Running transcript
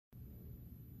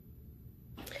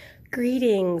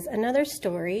Greetings, another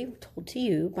story told to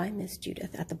you by Miss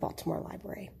Judith at the Baltimore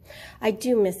Library. I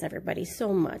do miss everybody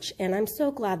so much, and I'm so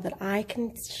glad that I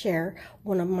can share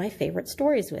one of my favorite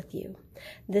stories with you.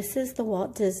 This is the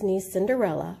Walt Disney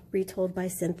Cinderella, retold by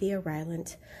Cynthia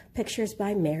Rylant, pictures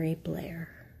by Mary Blair.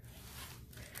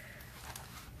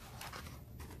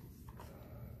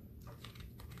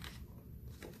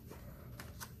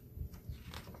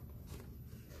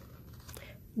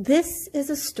 This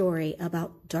is a story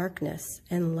about darkness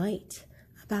and light,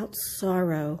 about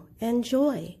sorrow and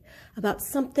joy, about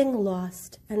something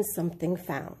lost and something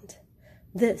found.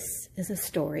 This is a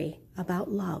story about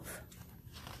love.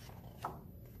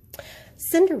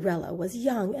 Cinderella was a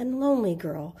young and lonely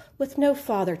girl with no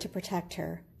father to protect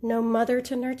her, no mother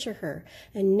to nurture her,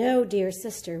 and no dear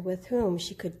sister with whom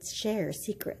she could share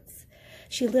secrets.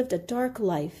 She lived a dark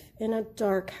life in a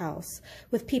dark house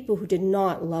with people who did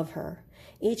not love her.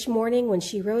 Each morning when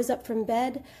she rose up from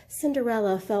bed,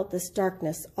 Cinderella felt this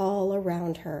darkness all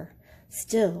around her.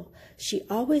 Still, she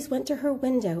always went to her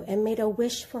window and made a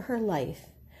wish for her life.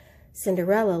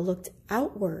 Cinderella looked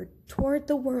outward toward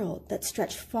the world that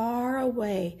stretched far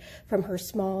away from her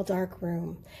small dark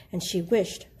room, and she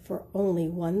wished for only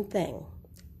one thing: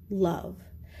 love.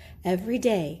 Every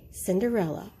day,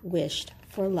 Cinderella wished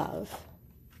for love.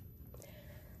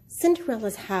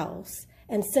 Cinderella's house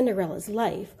and Cinderella's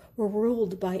life were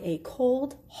ruled by a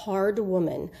cold, hard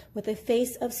woman with a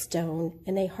face of stone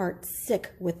and a heart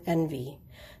sick with envy.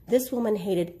 This woman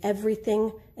hated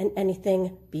everything and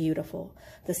anything beautiful: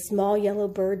 the small yellow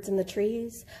birds in the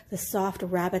trees, the soft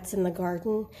rabbits in the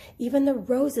garden, even the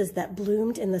roses that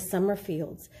bloomed in the summer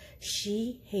fields.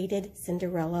 She hated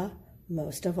Cinderella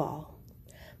most of all.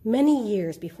 Many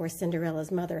years before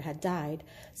Cinderella's mother had died,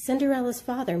 Cinderella's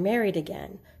father married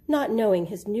again, not knowing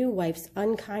his new wife's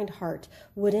unkind heart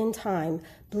would in time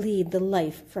bleed the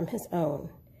life from his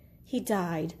own. He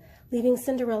died, leaving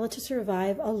Cinderella to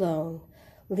survive alone,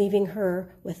 leaving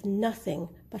her with nothing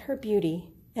but her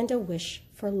beauty and a wish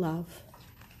for love.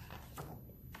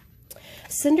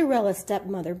 Cinderella's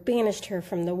stepmother banished her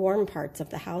from the warm parts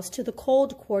of the house to the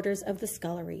cold quarters of the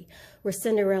scullery, where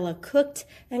Cinderella cooked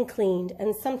and cleaned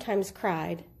and sometimes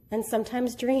cried and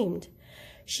sometimes dreamed.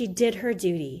 She did her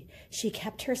duty. She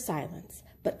kept her silence,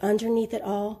 but underneath it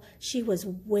all, she was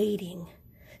waiting.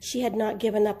 She had not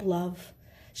given up love.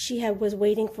 She was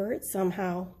waiting for it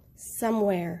somehow,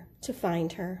 somewhere, to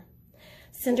find her.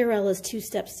 Cinderella's two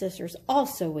stepsisters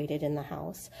also waited in the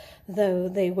house, though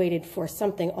they waited for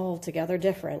something altogether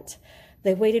different.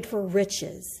 They waited for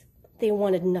riches. They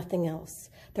wanted nothing else.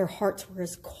 Their hearts were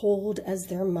as cold as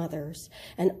their mother's,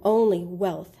 and only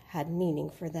wealth had meaning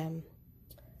for them.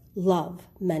 Love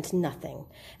meant nothing,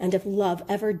 and if love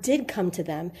ever did come to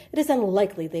them, it is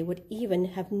unlikely they would even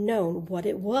have known what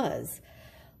it was.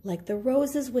 Like the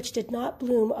roses which did not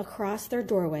bloom across their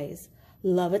doorways,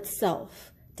 love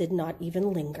itself did not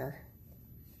even linger.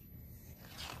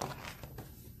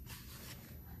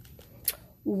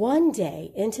 One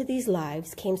day into these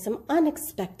lives came some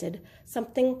unexpected,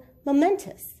 something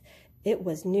momentous. It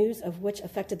was news of which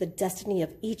affected the destiny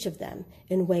of each of them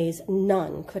in ways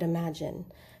none could imagine.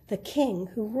 The king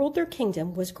who ruled their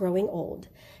kingdom was growing old.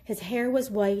 His hair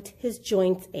was white, his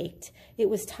joints ached. It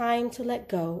was time to let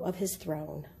go of his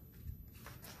throne.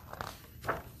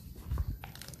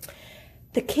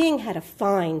 The king had a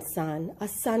fine son, a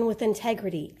son with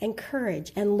integrity and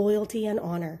courage and loyalty and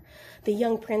honor. The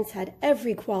young prince had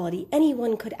every quality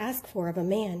anyone could ask for of a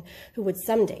man who would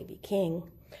someday be king.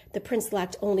 The prince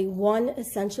lacked only one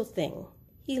essential thing.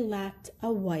 He lacked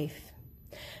a wife.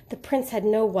 The prince had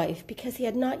no wife because he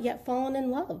had not yet fallen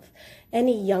in love.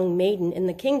 Any young maiden in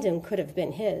the kingdom could have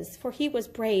been his, for he was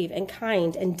brave and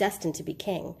kind and destined to be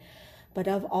king. But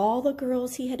of all the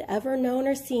girls he had ever known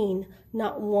or seen,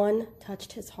 not one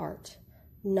touched his heart.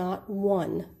 Not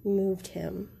one moved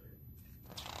him.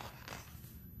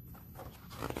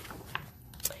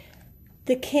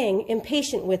 The king,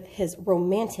 impatient with his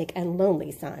romantic and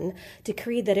lonely son,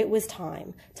 decreed that it was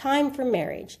time for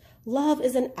marriage. Love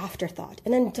is an afterthought,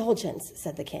 an indulgence,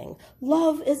 said the king.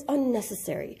 Love is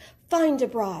unnecessary. Find a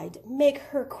bride, make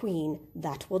her queen,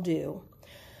 that will do.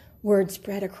 Word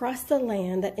spread across the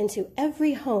land that into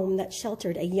every home that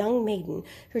sheltered a young maiden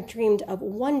who dreamed of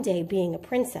one day being a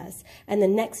princess and the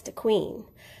next a queen.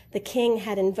 The king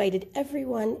had invited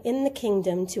everyone in the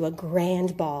kingdom to a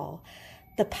grand ball,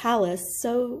 the palace,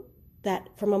 so that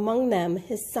from among them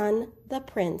his son, the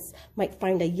prince, might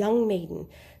find a young maiden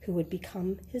who would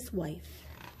become his wife.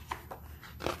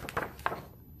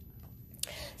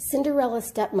 Cinderella's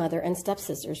stepmother and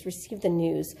stepsisters received the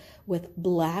news with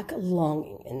black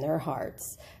longing in their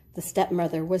hearts. The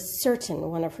stepmother was certain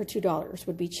one of her 2 daughters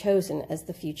would be chosen as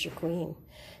the future queen.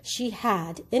 She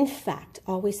had, in fact,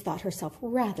 always thought herself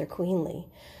rather queenly.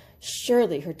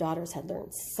 Surely her daughters had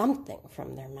learned something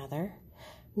from their mother.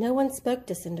 No one spoke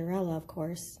to Cinderella, of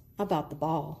course, about the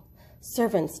ball.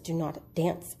 Servants do not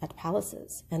dance at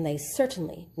palaces, and they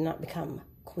certainly do not become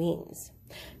queens.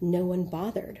 No one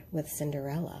bothered with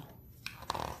Cinderella.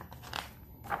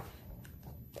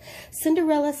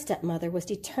 Cinderella's stepmother was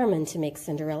determined to make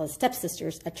Cinderella's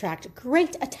stepsisters attract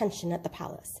great attention at the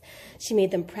palace. She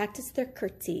made them practice their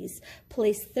curtsies,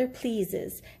 place their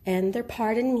pleases, and their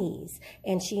pardon me's,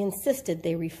 and she insisted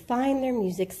they refine their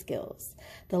music skills.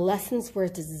 The lessons were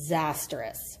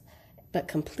disastrous, but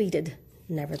completed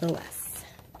nevertheless.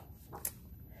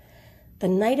 The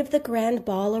night of the grand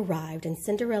ball arrived, and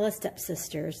Cinderella's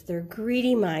stepsisters, their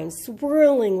greedy minds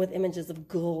swirling with images of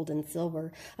gold and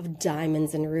silver, of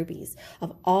diamonds and rubies,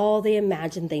 of all they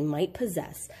imagined they might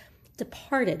possess,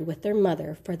 departed with their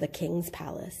mother for the king's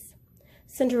palace.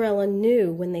 Cinderella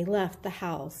knew when they left the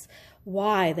house,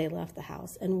 why they left the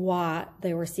house, and what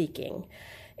they were seeking.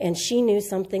 And she knew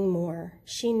something more.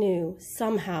 She knew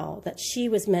somehow that she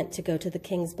was meant to go to the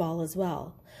king's ball as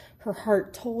well. Her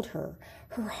heart told her.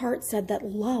 Her heart said that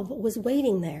love was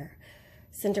waiting there.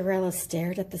 Cinderella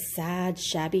stared at the sad,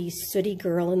 shabby, sooty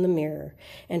girl in the mirror,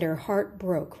 and her heart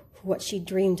broke for what she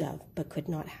dreamed of but could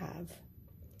not have.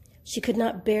 She could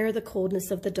not bear the coldness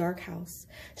of the dark house.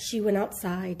 She went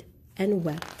outside and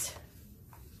wept.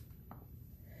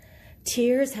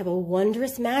 Tears have a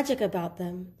wondrous magic about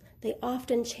them. They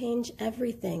often change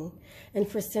everything. And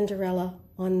for Cinderella,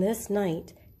 on this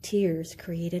night, tears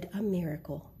created a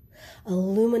miracle. A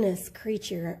luminous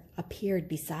creature appeared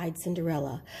beside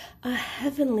Cinderella, a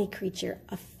heavenly creature,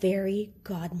 a fairy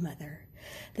godmother.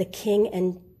 The king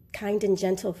and kind and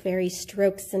gentle fairy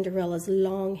stroked Cinderella's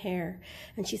long hair,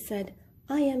 and she said,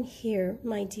 "I am here,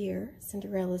 my dear."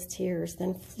 Cinderella's tears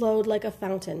then flowed like a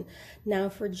fountain, now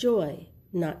for joy,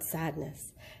 not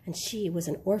sadness, and she was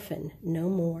an orphan no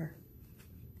more.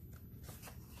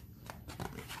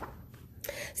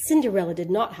 Cinderella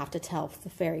did not have to tell the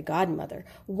fairy godmother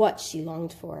what she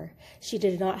longed for. She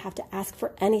did not have to ask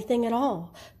for anything at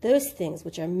all. Those things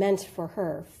which are meant for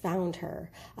her found her.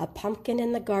 A pumpkin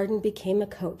in the garden became a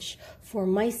coach, 4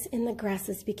 mice in the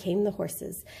grasses became the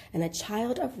horses, and a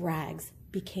child of rags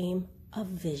became a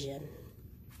vision.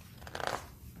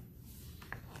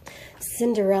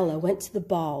 Cinderella went to the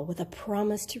ball with a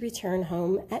promise to return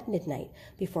home at midnight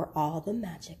before all the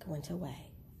magic went away.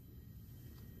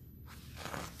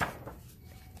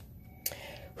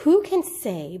 Who can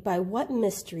say by what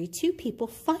mystery 2 people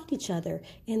find each other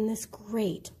in this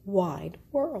great, wide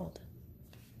world?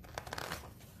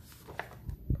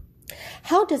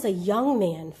 How does a young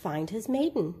man find his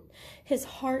maiden? His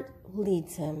heart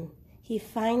leads him. He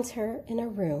finds her in a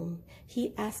room.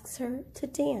 He asks her to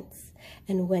dance.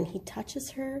 And when he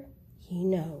touches her, he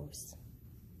knows.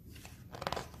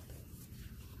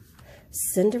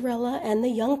 Cinderella and the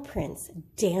young prince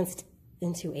danced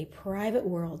into a private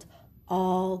world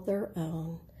all their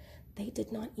own. They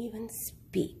did not even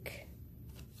speak.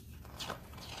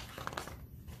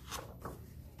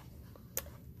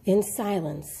 In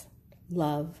silence,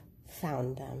 love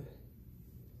found them.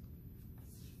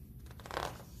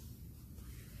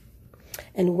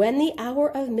 And when the hour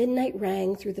of midnight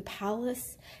rang through the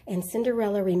palace and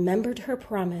Cinderella remembered her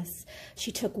promise,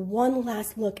 she took one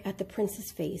last look at the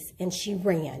prince's face and she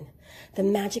ran. The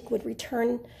magic would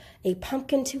return a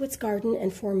pumpkin to its garden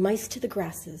and 4 mice to the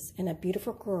grasses and a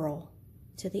beautiful girl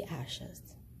to the ashes.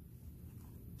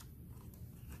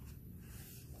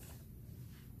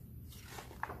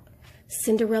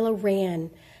 Cinderella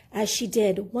ran. As she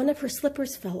did, one of her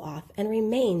slippers fell off and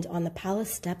remained on the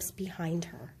palace steps behind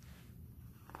her.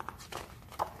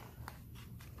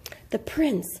 The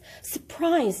prince,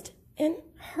 surprised and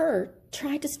hurt,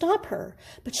 tried to stop her,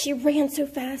 but she ran so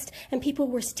fast and people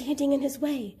were standing in his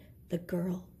way. The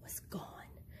girl was gone.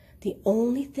 The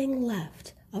only thing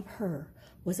left of her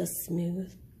was a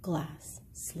smooth glass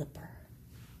slipper.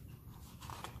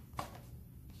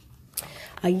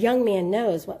 A young man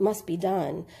knows what must be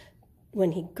done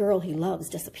when the girl he loves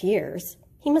disappears.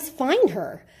 He must find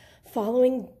her.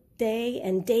 Following day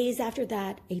and days after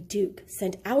that, a duke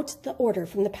sent out the order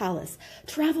from the palace,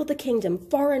 traveled the kingdom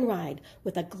far and wide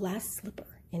with a glass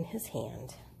slipper in his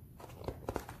hand.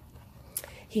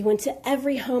 He went to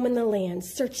every home in the land,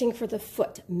 searching for the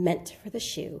foot meant for the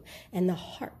shoe and the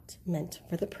heart meant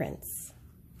for the prince.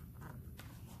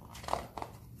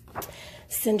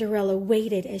 Cinderella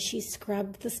waited as she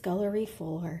scrubbed the scullery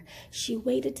floor. She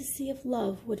waited to see if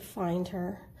love would find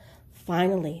her.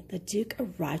 Finally, the Duke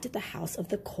arrived at the house of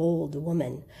the cold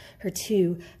woman, her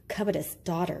 2 covetous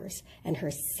daughters, and her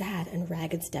sad and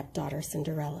ragged stepdaughter,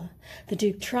 Cinderella. The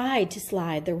Duke tried to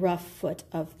slide the rough foot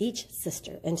of each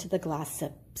sister into the glass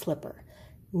slipper.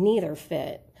 Neither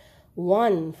fit.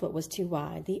 One foot was too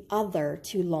wide, the other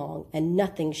too long, and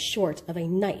nothing short of a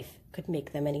knife could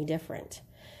make them any different.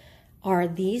 "Are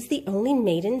these the only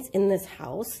maidens in this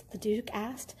house?" the Duke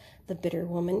asked the bitter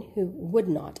woman, who would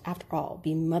not, after all,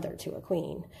 be mother to a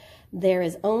queen. "There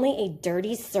is only a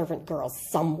dirty servant girl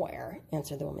somewhere,"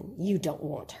 answered the woman. "You don't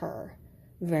want her."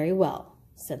 "Very well,"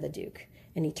 said the Duke,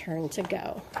 and he turned to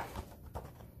go.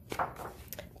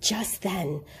 Just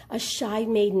then, a shy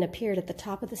maiden appeared at the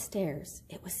top of the stairs.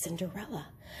 It was Cinderella.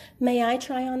 "May I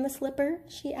try on the slipper?"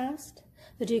 she asked.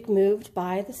 The Duke, moved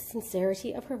by the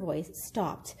sincerity of her voice,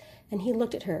 stopped, and he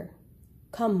looked at her.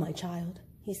 "Come, my child,"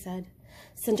 he said.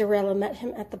 Cinderella met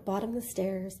him at the bottom of the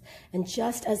stairs, and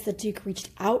just as the Duke reached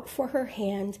out for her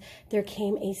hand, there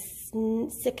came a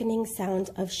sickening sound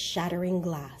of shattering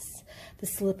glass. The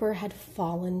slipper had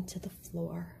fallen to the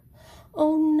floor.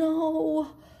 "Oh,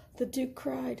 no!" the Duke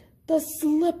cried. "The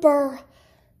slipper!"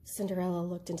 Cinderella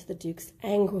looked into the Duke's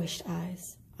anguished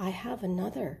eyes. "I have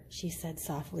another," she said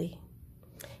softly.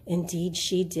 Indeed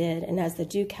she did, and as the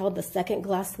Duke held the second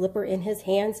glass slipper in his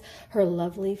hands, her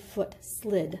lovely foot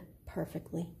slid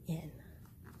perfectly in.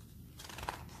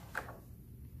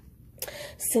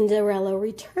 Cinderella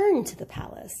returned to the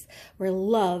palace, where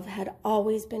love had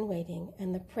always been waiting,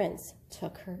 and the prince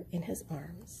took her in his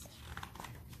arms.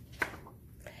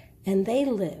 And they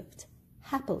lived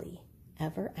happily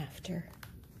ever after.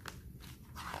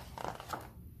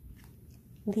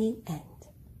 The end.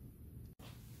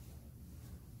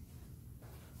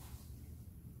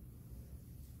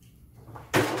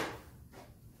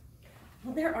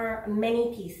 Well, there are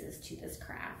many pieces to this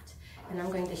craft, and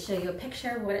I'm going to show you a picture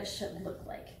of what it should look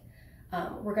like.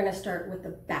 We're going to start with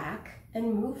the back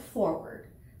and move forward.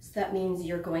 So that means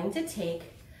you're going to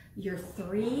take your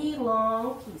 3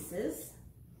 long pieces,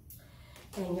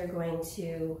 and you're going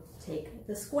to take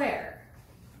the square,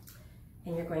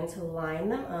 and you're going to line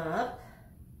them up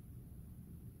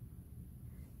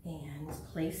and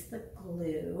place the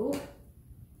glue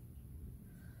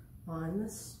on the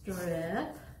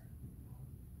strip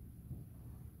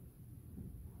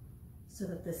so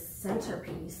that the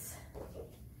centerpiece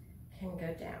can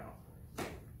go down.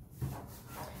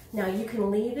 Now you can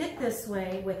leave it this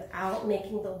way without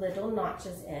making the little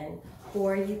notches in,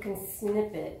 or you can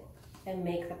snip it and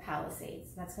make the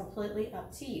palisades. That's completely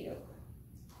up to you.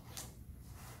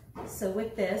 So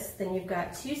with this, then you've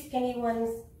got 2 skinny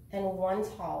ones and 1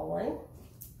 tall one.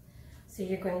 So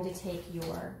you're going to take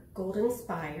your golden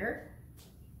spire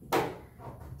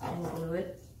and glue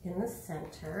it in the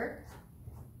center,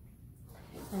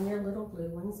 and your little blue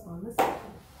ones on the side.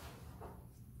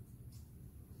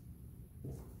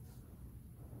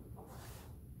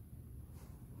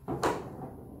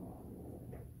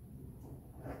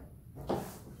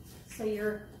 So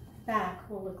your back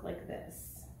will look like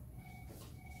this.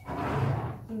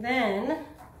 Then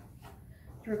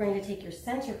you're going to take your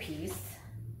centerpiece,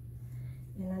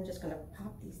 and I'm just going to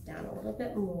pop these down a little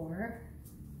bit more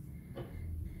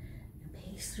and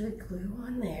paste your glue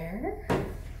on there.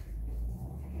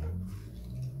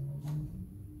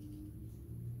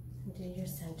 And do your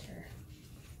center.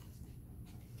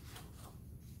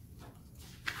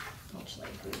 Actually,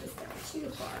 I glue this down too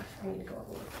far. I need to go a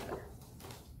little further.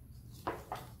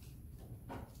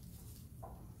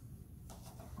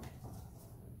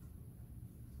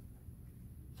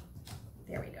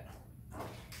 There we go.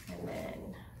 And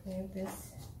then move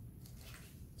this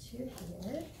to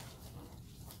here.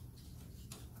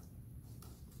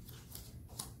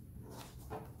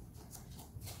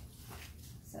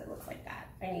 So it looks like that.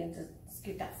 I need to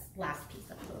scoot that last piece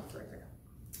up a little further.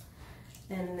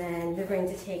 And then you're going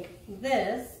to take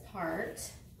this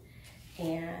part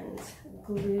and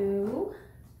glue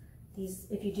these.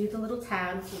 If you do the little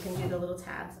tabs, you can do the little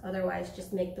tabs. Otherwise,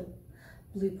 just make the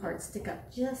blue part stick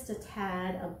up just a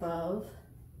tad above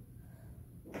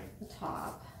the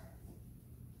top.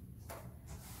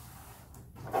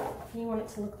 You want it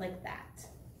to look like that.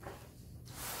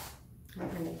 I'm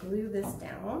going to glue this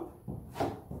down.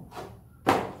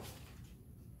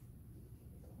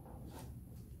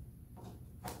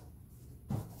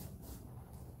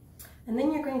 And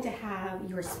then you're going to have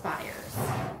your spires.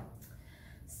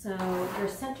 So your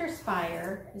center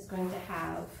spire is going to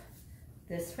have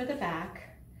this for the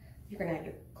back. You're going to have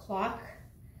your clock,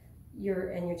 and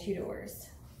your 2 doors.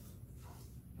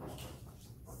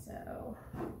 So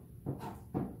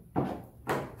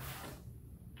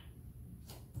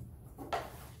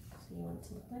you want it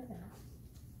to look like that.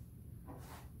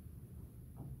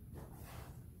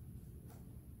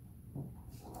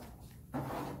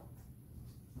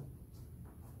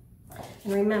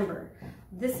 And remember,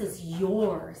 this is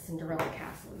your Cinderella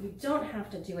castle. You don't have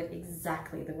to do it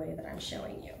exactly the way that I'm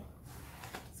showing you.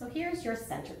 So here's your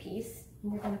centerpiece.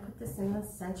 And you're going to put this in the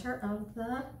center of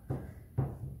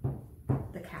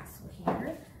the castle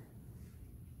here.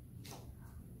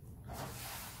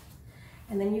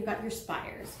 And then you've got your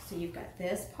spires. So you've got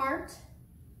this part,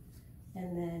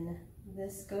 and then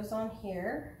this goes on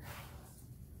here.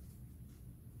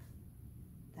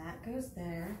 That goes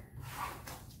there,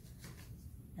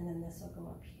 and then this will go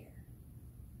up here.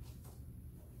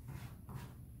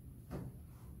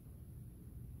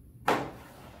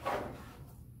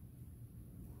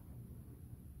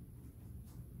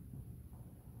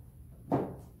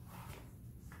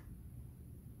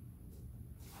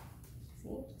 See,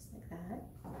 just like that.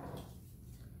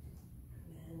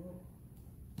 And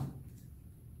then,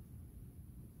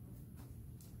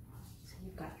 so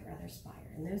you've got your other spire,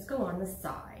 and those go on the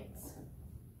sides.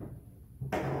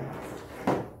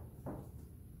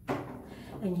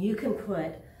 And you can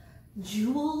put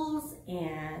jewels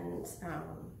and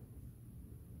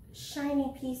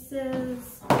shiny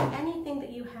pieces, anything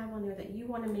that you have on there that you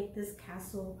want to make this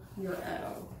castle your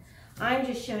own. I'm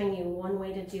just showing you one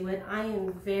way to do it. I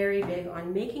am very big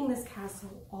on making this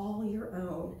castle all your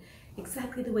own,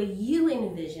 exactly the way you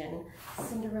envision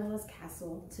Cinderella's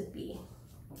castle to be,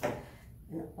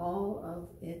 in all of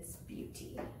its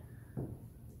beauty.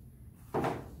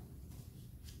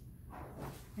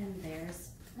 And there's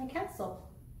my castle.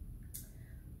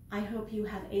 I hope you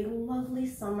have a lovely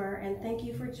summer, and thank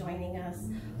you for joining us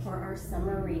for our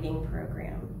summer reading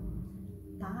program.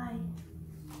 Bye.